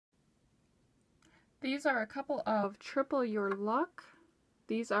These are a couple of Triple Your Luck.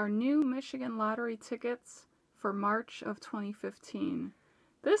 These are new Michigan lottery tickets for March of 2015.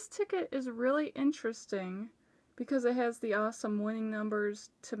 This ticket is really interesting because it has the awesome winning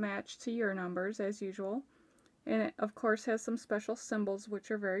numbers to match to your numbers as usual. And it of course has some special symbols which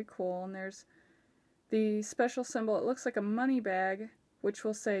are very cool. And there's the special symbol, it looks like a money bag, which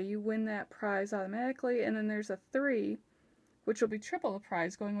will say you win that prize automatically. And then there's a 3, which will be triple the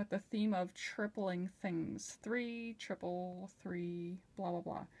prize, going with the theme of tripling things. 3, triple, 3, blah, blah,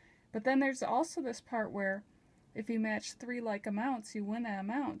 blah. But then there's also this part where if you match 3 like amounts, you win that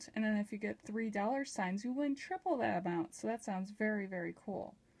amount. And then if you get $3 signs, you win triple that amount. So that sounds very, very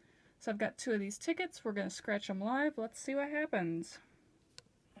cool. So I've got 2 of these tickets. We're going to scratch them live. Let's see what happens.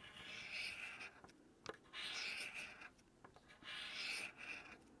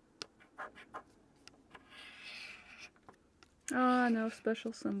 Ah, no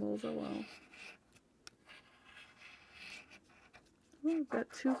special symbols. Oh well. Oh, I've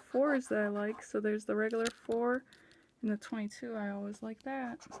got 2 4s that I like. So there's the regular 4 and the 22. I always like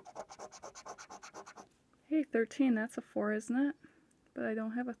that. Hey, 13. That's a 4, isn't it? But I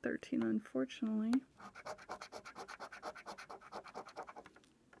don't have a 13, unfortunately.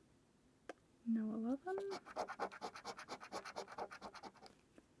 No 11.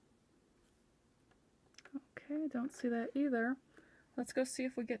 Okay, I don't see that either. Let's go see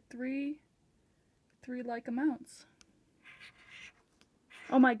if we get 3 like amounts.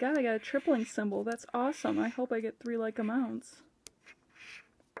 Oh my god, I got a tripling symbol. That's awesome. I hope I get 3 like amounts.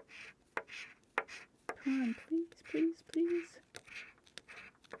 Come on, please, please, please.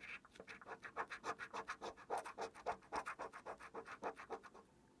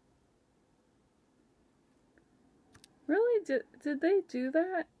 Really? Did they do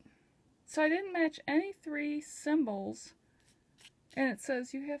that? So I didn't match any 3 symbols. And it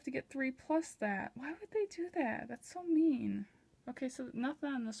says you have to get 3 plus that. Why would they do that? That's so mean. Okay, so nothing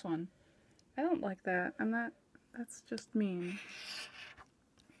on this one. I don't like that. That's just mean.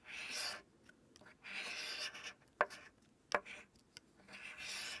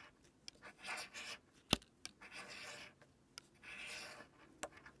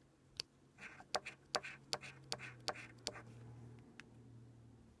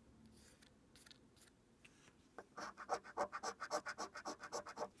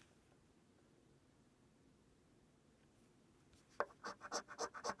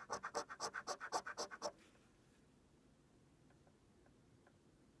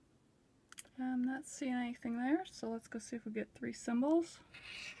 I'm not seeing anything there, so let's go see if we get 3 symbols.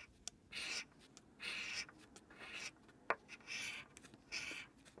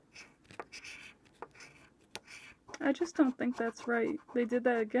 I just don't think that's right. They did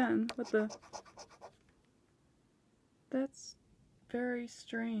that again with the... That's very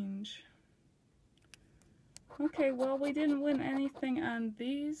strange. Okay, well, we didn't win anything on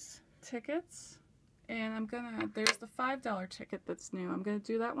these tickets. And there's the $5 ticket that's new. I'm gonna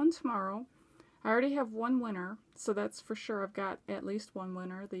do that one tomorrow. I already have 1 winner, so that's for sure. I've got at least 1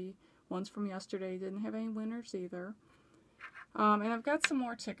 winner. The ones from yesterday didn't have any winners either. And I've got some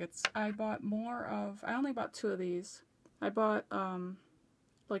more tickets. I only bought 2 of these. I bought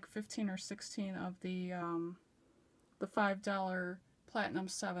like 15 or 16 of the $5 Platinum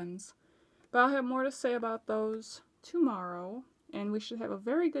 7s. But I'll have more to say about those tomorrow, and we should have a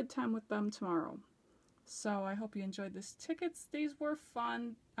very good time with them tomorrow. So I hope you enjoyed these tickets. These were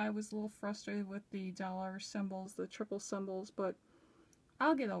fun. I was a little frustrated with the dollar symbols, the triple symbols, but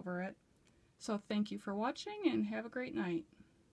I'll get over it. So thank you for watching and have a great night.